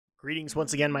Greetings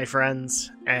once again, my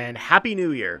friends, and Happy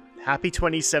New Year. Happy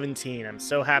 2017. I'm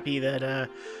so happy that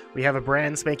we have a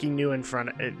brand spanking new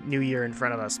year in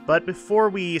front of us. But before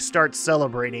we start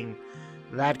celebrating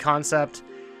that concept,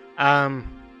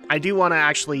 I do want to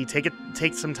actually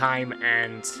take some time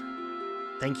and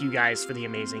thank you guys for the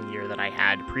amazing year that I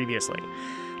had previously.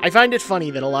 I find it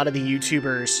funny that a lot of the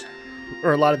YouTubers,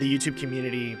 or a lot of the YouTube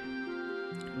community,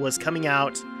 was coming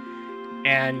out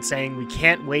and saying we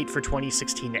can't wait for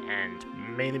 2016 to end,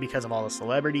 mainly because of all the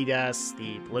celebrity deaths,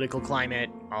 the political climate,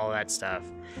 all that stuff.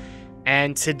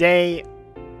 And today,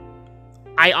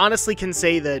 I honestly can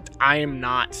say that I am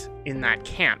not in that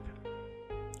camp.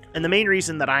 And the main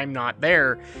reason that I'm not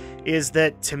there is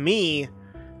that, to me,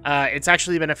 it's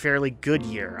actually been a fairly good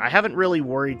year. I haven't really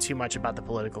worried too much about the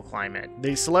political climate.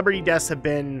 The celebrity deaths have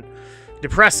been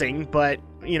depressing, but,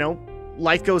 you know,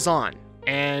 life goes on.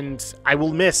 And I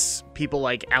will miss people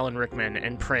like Alan Rickman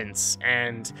and Prince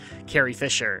and Carrie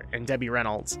Fisher and Debbie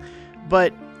Reynolds.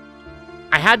 But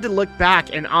I had to look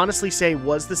back and honestly say,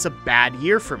 was this a bad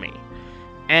year for me?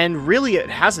 And really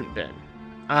it hasn't been.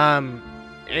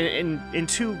 In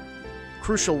two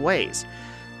crucial ways.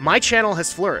 My channel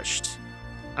has flourished,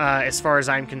 as far as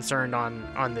I'm concerned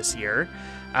on this year.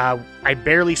 I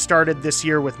barely started this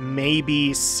year with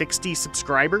maybe 60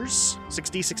 subscribers,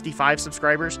 60, 65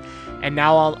 subscribers, and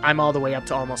now I'm all the way up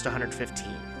to almost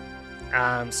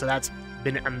 115. So that's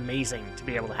been amazing to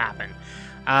be able to happen.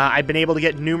 I've been able to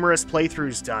get numerous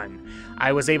playthroughs done.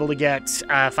 I was able to get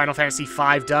Final Fantasy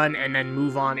V done and then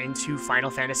move on into Final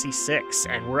Fantasy VI,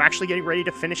 and we're actually getting ready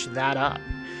to finish that up.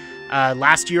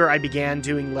 Last year, I began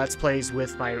doing Let's Plays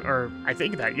with I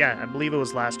believe it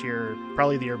was last year,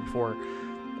 probably the year before,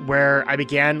 where I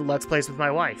began Let's Plays with my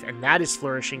wife, and that is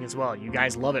flourishing as well. You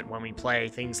guys love it when we play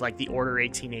things like The Order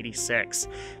 1886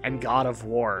 and God of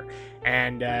War,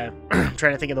 and I'm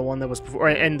trying to think of the one that was before,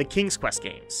 and the King's Quest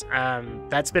games.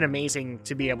 That's been amazing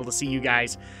to be able to see you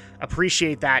guys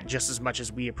appreciate that just as much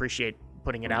as we appreciate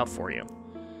putting it out for you.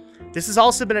 This has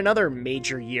also been another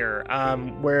major year,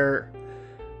 where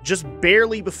just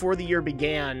barely before the year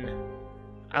began,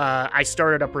 I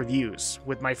started up reviews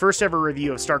with my first ever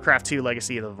review of StarCraft II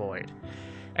Legacy of the Void.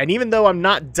 And even though I'm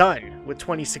not done with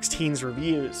 2016's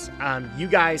reviews, you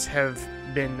guys have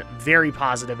been very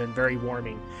positive and very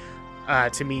warming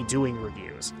to me doing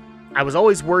reviews. I was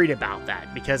always worried about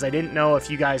that because I didn't know if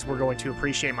you guys were going to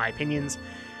appreciate my opinions.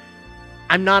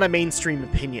 I'm not a mainstream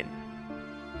opinion.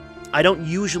 I don't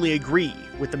usually agree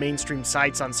with the mainstream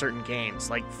sites on certain games.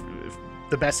 Like,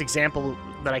 the best example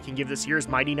that I can give this year is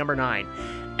Mighty No. 9.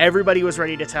 Everybody was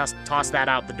ready to toss that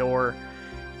out the door,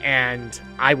 and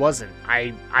I wasn't.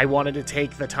 I wanted to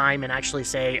take the time and actually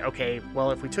say, okay,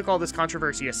 well, if we took all this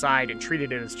controversy aside and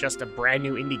treated it as just a brand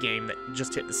new indie game that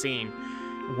just hit the scene,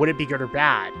 would it be good or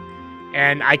bad?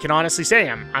 And I can honestly say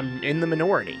I'm in the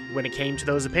minority when it came to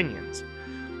those opinions.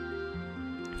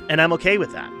 And I'm okay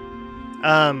with that.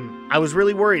 I was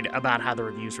really worried about how the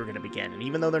reviews were going to begin, and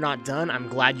even though they're not done, I'm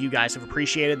glad you guys have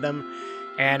appreciated them.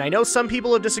 And I know some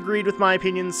people have disagreed with my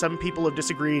opinions, some people have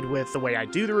disagreed with the way I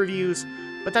do the reviews,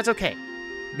 but that's okay,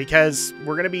 because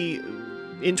we're going to be,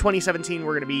 in 2017,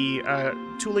 we're going to be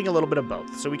tooling a little bit of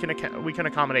both, so we can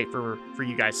accommodate for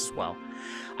you guys as well.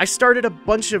 I started a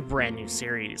bunch of brand new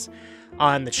series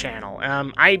on the channel.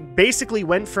 I basically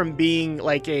went from being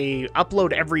like a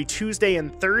upload every Tuesday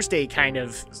and Thursday kind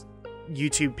of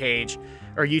YouTube page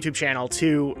or YouTube channel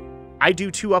to I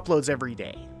do 2 uploads every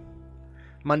day,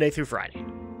 Monday through Friday.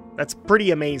 That's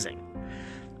pretty amazing.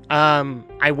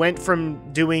 I went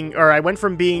from being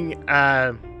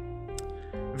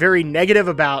very negative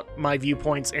about my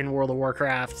viewpoints in World of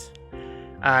Warcraft,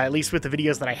 at least with the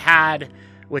videos that I had,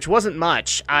 which wasn't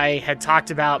much. I had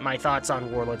talked about my thoughts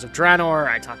on Warlords of Draenor.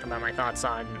 I talked about my thoughts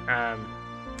on,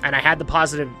 and I had the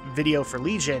positive video for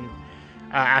Legion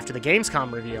after the Gamescom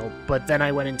reveal, but then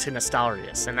I went into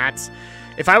Nostalrius, and that's,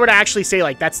 if I were to actually say,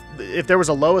 like, that's, if there was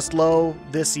a lowest low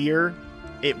this year,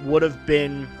 it would have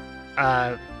been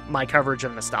my coverage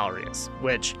of Nostalrius,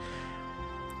 which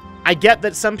I get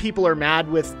that some people are mad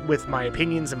with my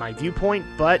opinions and my viewpoint,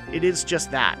 but it is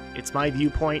just that. It's my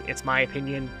viewpoint, it's my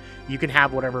opinion. You can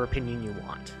have whatever opinion you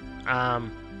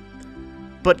want.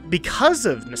 But because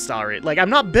of Nostalrius, like, I'm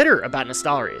not bitter about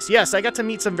Nostalrius. Yes, I got to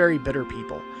meet some very bitter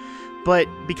people. But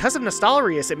because of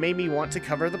Nostalrius, it made me want to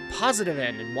cover the positive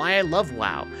end and why I love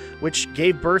WoW, which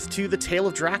gave birth to the Tale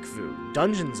of Drakvu,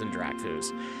 Dungeons and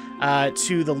Drakvus,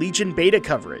 to the Legion beta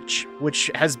coverage, which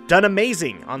has done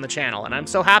amazing on the channel, and I'm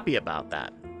so happy about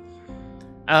that.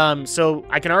 So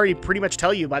I can already pretty much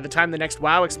tell you by the time the next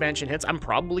WoW expansion hits, I'm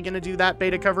probably going to do that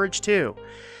beta coverage too.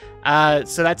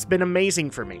 So that's been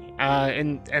amazing for me.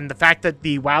 And the fact that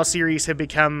the WoW series have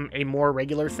become a more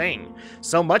regular thing.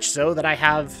 So much so that I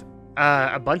have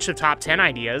a bunch of top 10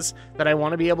 ideas that I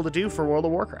want to be able to do for World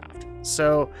of Warcraft.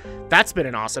 So that's been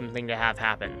an awesome thing to have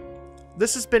happen.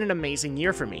 This has been an amazing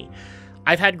year for me.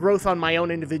 I've had growth on my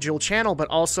own individual channel, but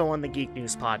also on the Geek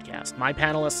News podcast. My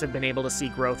panelists have been able to see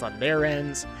growth on their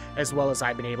ends, as well as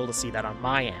I've been able to see that on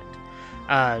my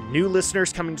end. New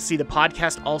listeners coming to see the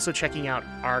podcast, also checking out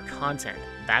our content.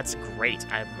 That's great.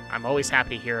 I'm always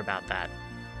happy to hear about that.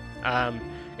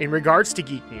 In regards to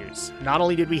Geek News, not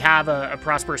only did we have a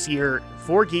prosperous year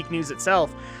for Geek News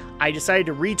itself, I decided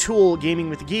to retool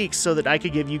Gaming with the Geeks so that I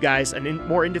could give you guys a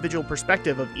more individual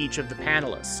perspective of each of the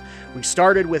panelists. We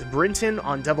started with Brinton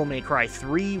on Devil May Cry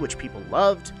 3, which people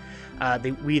loved.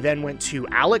 We then went to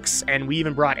Alex, and we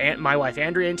even brought my wife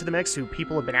Andrea into the mix, who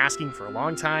people have been asking for a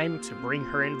long time to bring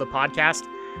her into the podcast.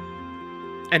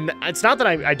 And it's not that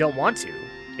I don't want to,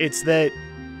 it's that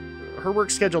her work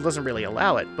schedule doesn't really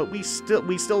allow it, but we still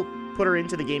put her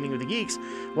into the Gaming with the Geeks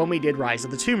when we did Rise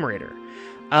of the Tomb Raider.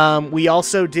 We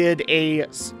also did a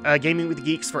Gaming with the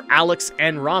Geeks for Alex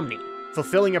and Romney,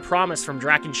 fulfilling a promise from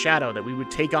Drak and Shadow that we would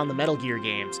take on the Metal Gear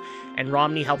games, and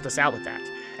Romney helped us out with that.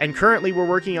 And currently we're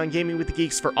working on Gaming with the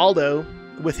Geeks for Aldo,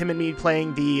 with him and me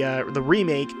playing the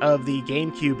remake of the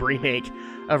GameCube remake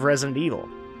of Resident Evil.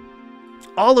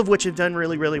 All of which have done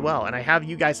really, really well, and I have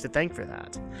you guys to thank for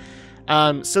that.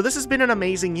 So this has been an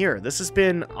amazing year. This has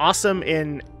been awesome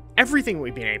in everything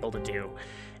we've been able to do.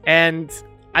 And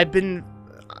I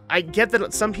get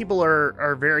that some people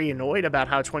are very annoyed about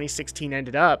how 2016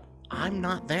 ended up. I'm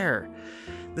not there.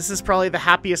 This is probably the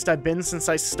happiest I've been since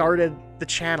I started the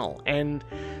channel, and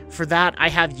for that, I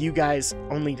have you guys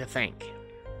only to thank.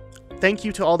 Thank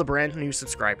you to all the brand new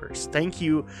subscribers. Thank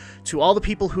you to all the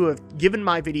people who have given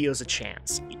my videos a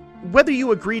chance. Whether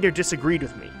you agreed or disagreed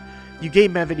with me, you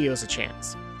gave my videos a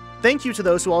chance. Thank you to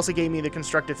those who also gave me the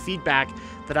constructive feedback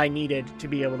that I needed to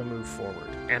be able to move forward,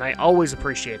 and I always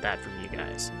appreciate that from you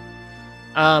guys.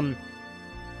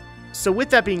 So with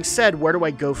that being said, where do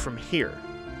I go from here?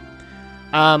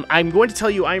 I'm going to tell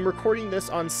you I'm recording this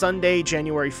on Sunday,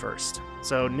 January 1st.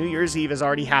 So New Year's Eve has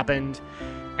already happened,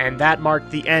 and that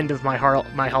marked the end of my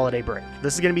holiday break.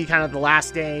 This is going to be kind of the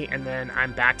last day, and then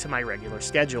I'm back to my regular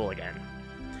schedule again.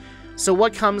 So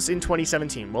what comes in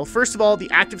 2017? Well, first of all, the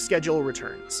active schedule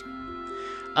returns.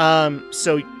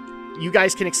 So you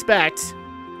guys can expect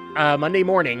Monday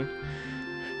morning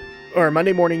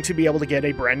to be able to get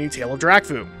a brand new Tale of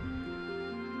Drakfu,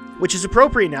 which is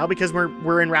appropriate now because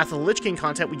we're in Wrath of the Lich King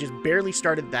content. We just barely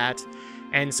started that,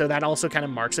 and so that also kind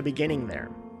of marks a beginning there.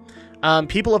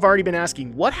 People have already been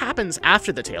asking, what happens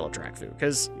after the Tale of Drakfu?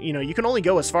 Because, you know, you can only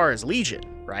go as far as Legion,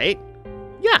 right?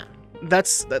 Yeah,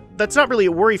 that's not really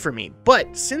a worry for me.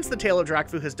 But since the Tale of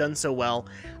Drakfu has done so well,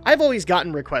 I've always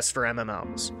gotten requests for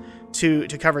MMOs to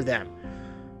cover them.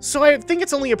 So I think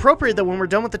it's only appropriate that when we're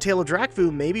done with the Tale of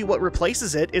Drakfu, maybe what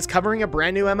replaces it is covering a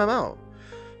brand new MMO.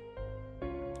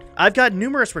 I've got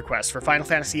numerous requests for Final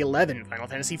Fantasy XI, Final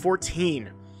Fantasy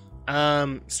XIV,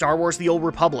 Star Wars The Old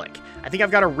Republic. I think I've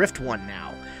got a Rift one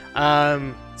now.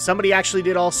 Somebody actually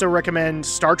did also recommend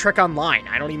Star Trek Online.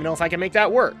 I don't even know if I can make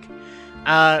that work.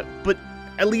 But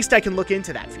at least I can look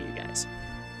into that for you guys.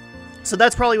 So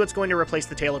that's probably what's going to replace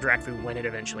the Tale of Drakfu when it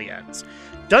eventually ends.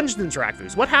 Dungeons &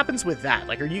 Drakfus, what happens with that?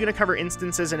 Like, are you going to cover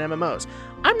instances and MMOs?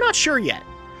 I'm not sure yet.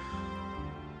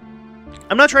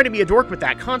 I'm not trying to be a dork with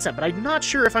that concept, but I'm not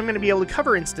sure if I'm going to be able to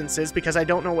cover instances because I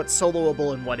don't know what's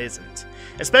soloable and what isn't.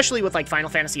 Especially with, like, Final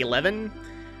Fantasy XI,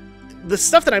 the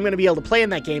stuff that I'm going to be able to play in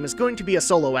that game is going to be a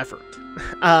solo effort.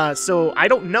 So I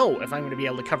don't know if I'm going to be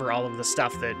able to cover all of the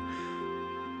stuff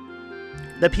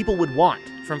that people would want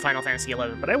from Final Fantasy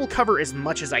XI, but I will cover as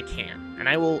much as I can, and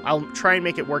I'll try and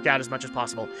make it work out as much as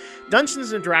possible.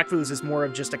 Dungeons & Drakfus is more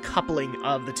of just a coupling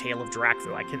of the Tale of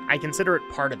Drakfu. I consider it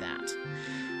part of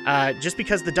that. Just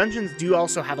because the dungeons do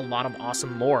also have a lot of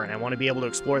awesome lore, and I want to be able to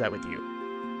explore that with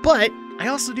you. But I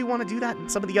also do want to do that in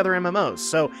some of the other MMOs,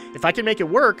 so if I can make it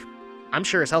work, I'm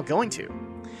sure as hell going to.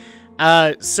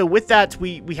 So with that,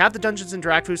 we have the Dungeons &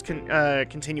 Drakfus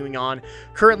continuing on.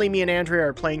 Currently, me and Andrea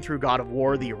are playing through God of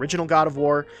War, the original God of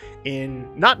War,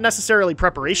 in not necessarily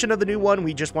preparation of the new one.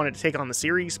 We just wanted to take on the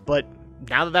series, but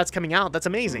now that that's coming out, that's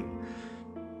amazing.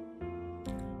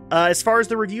 As far as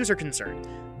the reviews are concerned,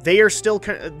 they are still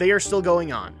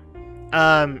going on.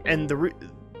 And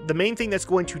the main thing that's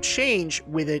going to change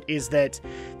with it is that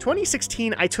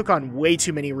 2016, I took on way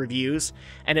too many reviews,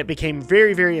 and it became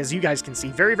very, very, as you guys can see,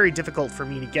 very, very difficult for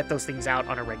me to get those things out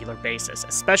on a regular basis,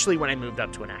 especially when I moved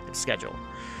up to an active schedule.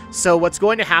 So what's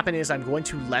going to happen is I'm going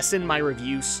to lessen my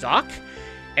review stock,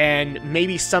 And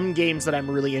maybe some games that I'm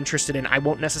really interested in, I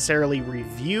won't necessarily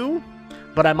review,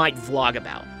 but I might vlog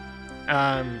about.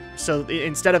 So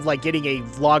instead of like getting a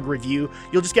vlog review,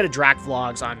 you'll just get a Drak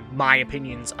vlogs on my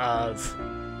opinions of,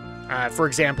 for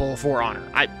example, For Honor.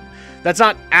 That's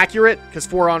not accurate because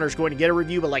For Honor is going to get a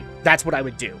review, but like that's what I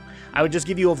would do. I would just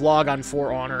give you a vlog on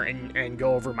For Honor and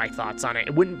go over my thoughts on it.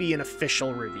 It wouldn't be an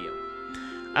official review.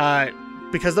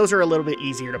 Because those are a little bit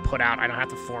easier to put out. I don't have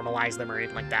to formalize them or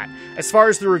anything like that. As far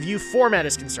as the review format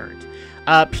is concerned,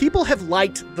 people have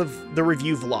liked the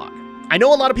review vlog. I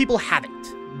know a lot of people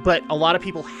haven't, but a lot of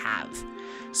people have.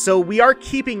 So we are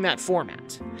keeping that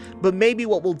format. But maybe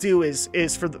what we'll do is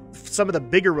for some of the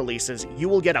bigger releases, you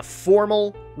will get a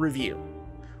formal review,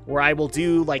 where I will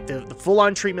do like the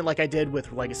full-on treatment like I did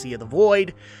with Legacy of the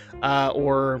Void,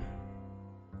 or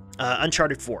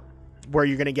Uncharted 4, where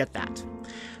you're going to get that.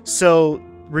 So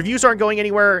reviews aren't going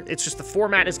anywhere. It's just the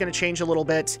format is going to change a little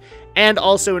bit. And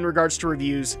also in regards to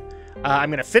reviews,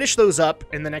 I'm going to finish those up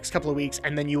in the next couple of weeks,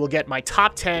 and then you will get my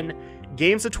top 10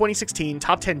 games of 2016,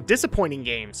 top 10 disappointing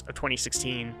games of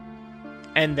 2016,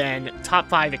 and then top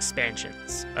 5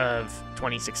 expansions of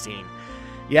 2016.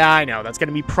 Yeah, I know, that's going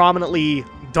to be prominently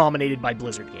dominated by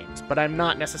Blizzard games, but I'm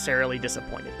not necessarily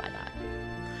disappointed by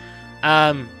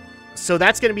that. So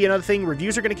that's going to be another thing.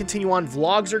 Reviews are going to continue on.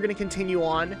 Vlogs are going to continue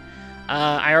on.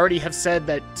 I already have said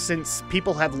that since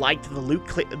people have liked the Luke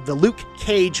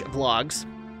Cage vlogs,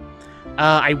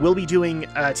 I will be doing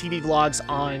TV vlogs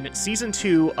on Season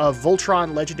 2 of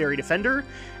Voltron Legendary Defender,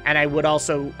 and I would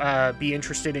also be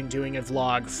interested in doing a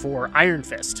vlog for Iron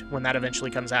Fist when that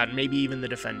eventually comes out, and maybe even the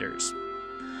Defenders.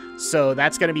 So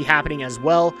that's going to be happening as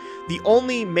well. The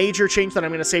only major change that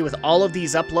I'm going to say with all of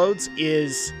these uploads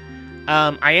is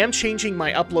I am changing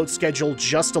my upload schedule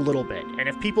just a little bit. And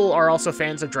if people are also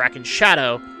fans of Drak and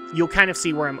Shadow, you'll kind of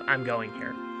see where I'm going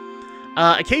here.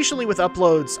 Occasionally with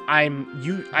uploads,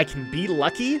 I can be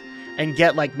lucky and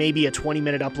get like maybe a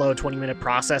 20-minute upload, 20-minute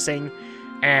processing,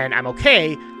 and I'm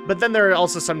okay. But then there are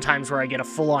also some times where I get a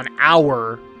full-on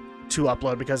hour to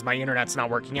upload because my internet's not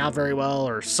working out very well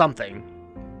or something.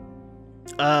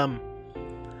 And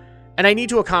I need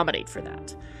to accommodate for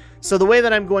that. So the way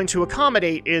that I'm going to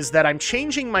accommodate is that I'm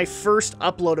changing my first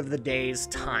upload of the day's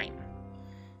time.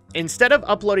 Instead of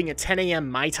uploading at 10 a.m.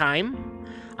 my time,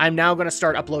 I'm now going to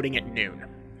start uploading at noon.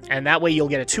 And that way you'll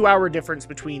get a 2-hour difference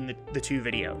between the two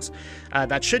videos.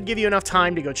 That should give you enough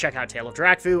time to go check out Tale of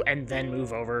Drakfu and then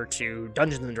move over to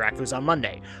Dungeons & Drakfus on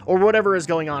Monday, or whatever is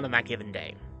going on that given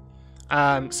day.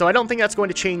 So I don't think that's going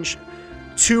to change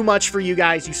too much for you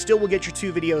guys. You still will get your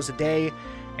 2 videos a day.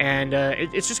 And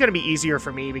it's just going to be easier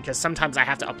for me because sometimes I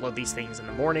have to upload these things in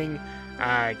the morning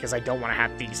because I don't want to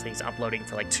have these things uploading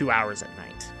for like 2 hours at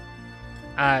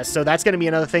night. So that's going to be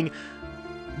another thing.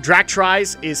 Drak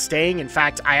Tries is staying. In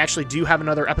fact, I actually do have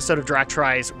another episode of Drak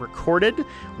Tries recorded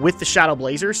with the Shadow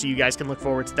Blazer, so you guys can look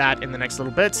forward to that in the next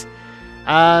little bit.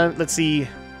 Let's see.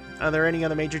 Are there any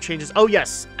other major changes? Oh,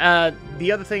 yes.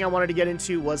 The other thing I wanted to get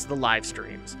into was the live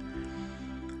streams.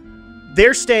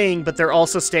 They're staying, but they're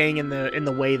also staying in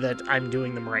the way that I'm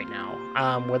doing them right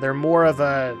now, where they're more of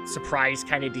a surprise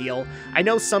kind of deal. I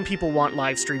know some people want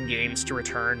live stream games to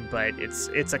return, but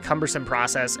it's a cumbersome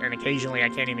process, and occasionally I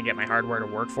can't even get my hardware to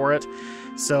work for it.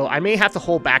 So I may have to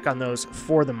hold back on those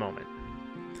for the moment.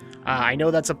 I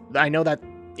know that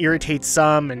irritates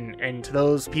some, and to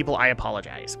those people I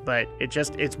apologize, but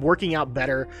it's working out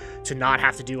better to not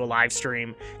have to do a live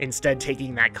stream, instead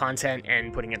taking that content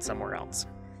and putting it somewhere else.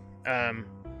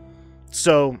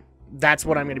 So that's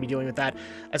what I'm going to be doing with that.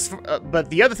 But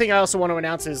the other thing I also want to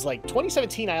announce is, like,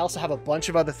 2017, I also have a bunch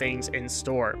of other things in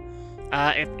store.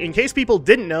 In case people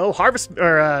didn't know,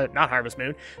 not Harvest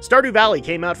Moon, Stardew Valley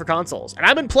came out for consoles, and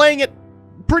I've been playing it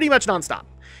pretty much nonstop.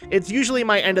 It's usually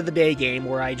my end of the day game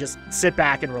where I just sit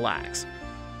back and relax.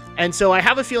 And so I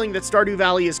have a feeling that Stardew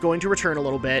Valley is going to return a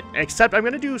little bit, except I'm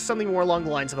going to do something more along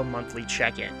the lines of a monthly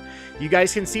check-in. You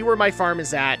guys can see where my farm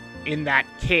is at in that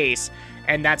case,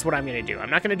 and that's what I'm going to do. I'm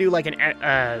not going to do like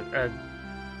a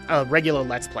regular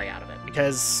Let's Play out of it,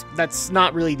 because that's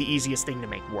not really the easiest thing to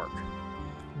make work.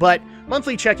 But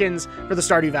monthly check-ins for the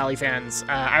Stardew Valley fans,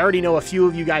 I already know a few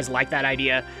of you guys like that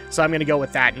idea, so I'm going to go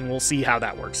with that, and we'll see how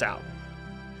that works out.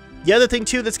 The other thing,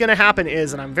 too, that's going to happen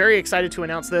is, and I'm very excited to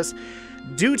announce this,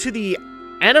 due to the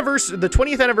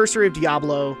 20th anniversary of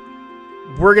Diablo,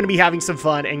 we're going to be having some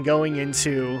fun and going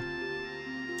into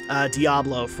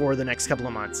Diablo for the next couple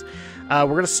of months. We're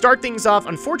going to start things off.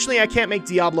 Unfortunately, I can't make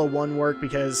Diablo 1 work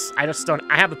because I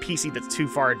have a PC that's too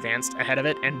far advanced ahead of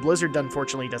it, and Blizzard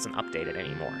unfortunately doesn't update it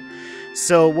anymore.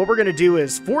 So what we're going to do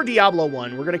is, for Diablo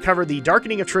 1, we're going to cover the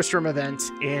Darkening of Tristram event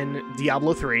in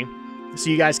Diablo 3. So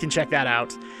you guys can check that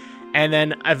out. And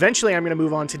then eventually I'm going to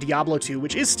move on to Diablo 2,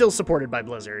 which is still supported by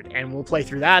Blizzard, and we'll play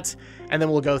through that, and then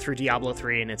we'll go through Diablo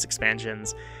 3 and its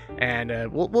expansions,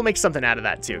 and we'll make something out of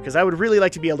that too, because I would really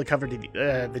like to be able to cover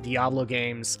the Diablo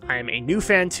games. I'm a new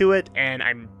fan to it, and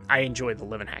I enjoy the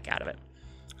living heck out of it.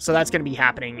 So that's going to be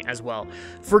happening as well.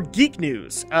 For Geek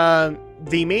News,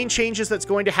 the main changes that's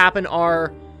going to happen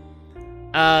are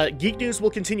Geek News will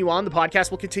continue on, the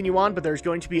podcast will continue on, but there's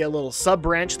going to be a little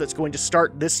sub-branch that's going to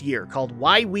start this year called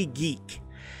Why We Geek.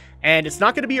 And it's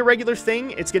not going to be a regular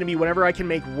thing, it's going to be whenever I can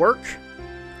make work.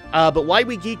 But Why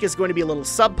We Geek is going to be a little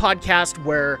sub-podcast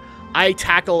where I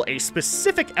tackle a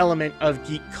specific element of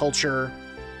geek culture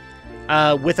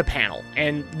with a panel.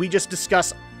 And we just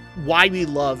discuss why we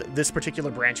love this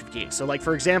particular branch of geek. So like,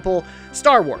 for example,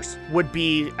 Star Wars would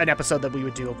be an episode that we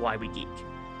would do of Why We Geek.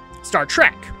 Star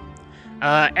Trek.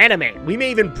 Anime. We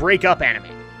may even break up anime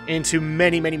into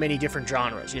many, many, many different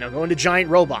genres. You know, go into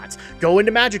giant robots, go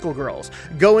into magical girls,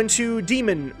 go into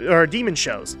demon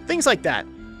shows, things like that.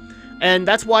 And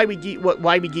that's why we geek. What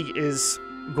Why We Geek is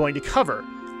going to cover.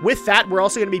 With that, we're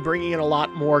also going to be bringing in a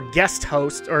lot more guest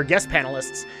hosts or guest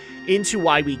panelists into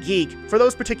Why We Geek for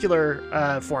those particular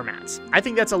formats. I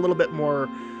think that's a little bit more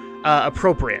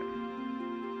appropriate.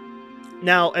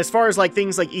 Now, as far as like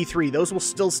things like E3, those will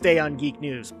still stay on Geek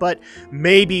News, but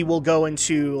maybe we'll go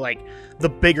into like the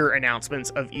bigger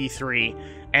announcements of E3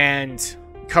 and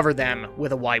cover them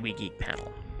with a Why We Geek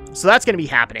panel. So that's going to be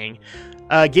happening.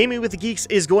 Gaming with the Geeks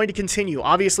is going to continue.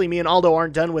 Obviously, me and Aldo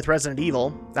aren't done with Resident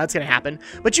Evil. That's going to happen.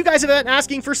 But you guys have been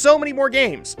asking for so many more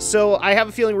games. So I have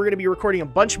a feeling we're going to be recording a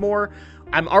bunch more.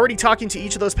 I'm already talking to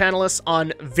each of those panelists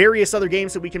on various other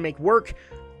games that we can make work,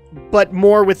 but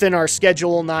more within our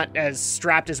schedule, not as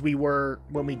strapped as we were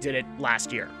when we did it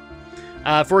last year.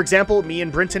 For example, me and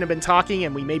Brinton have been talking,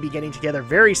 and we may be getting together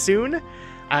very soon,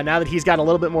 now that he's got a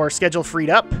little bit more schedule freed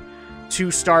up, to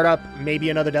start up maybe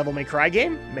another Devil May Cry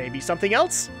game, maybe something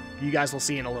else. You guys will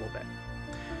see in a little bit.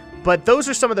 But those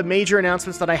are some of the major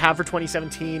announcements that I have for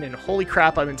 2017, and holy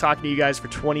crap, I've been talking to you guys for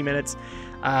 20 minutes.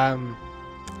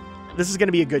 This is going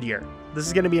to be a good year. This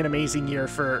is going to be an amazing year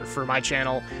for my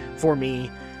channel, for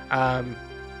me.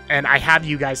 And I have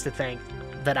you guys to thank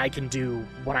that I can do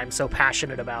what I'm so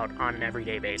passionate about on an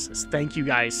everyday basis. Thank you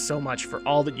guys so much for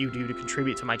all that you do to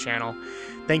contribute to my channel.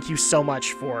 Thank you so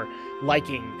much for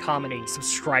liking, commenting,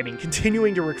 subscribing,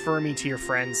 continuing to refer me to your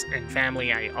friends and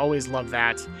family. I always love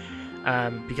that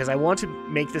because I want to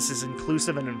make this as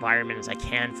inclusive an environment as I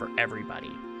can for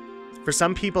everybody. For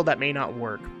some people that may not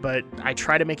work, but I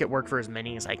try to make it work for as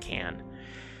many as I can.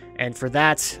 And for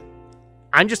that,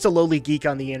 I'm just a lowly geek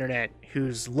on the internet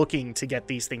who's looking to get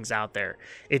these things out there.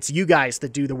 It's you guys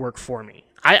that do the work for me.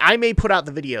 I may put out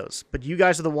the videos, but you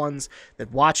guys are the ones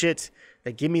that watch it,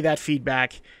 that give me that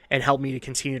feedback, and help me to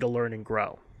continue to learn and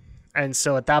grow. And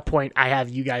so at that point, I have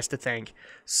you guys to thank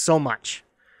so much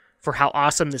for how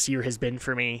awesome this year has been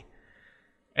for me,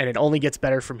 and it only gets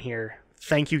better from here.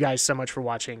 Thank you guys so much for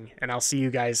watching, and I'll see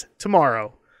you guys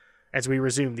tomorrow as we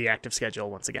resume the active schedule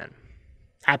once again.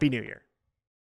 Happy New Year.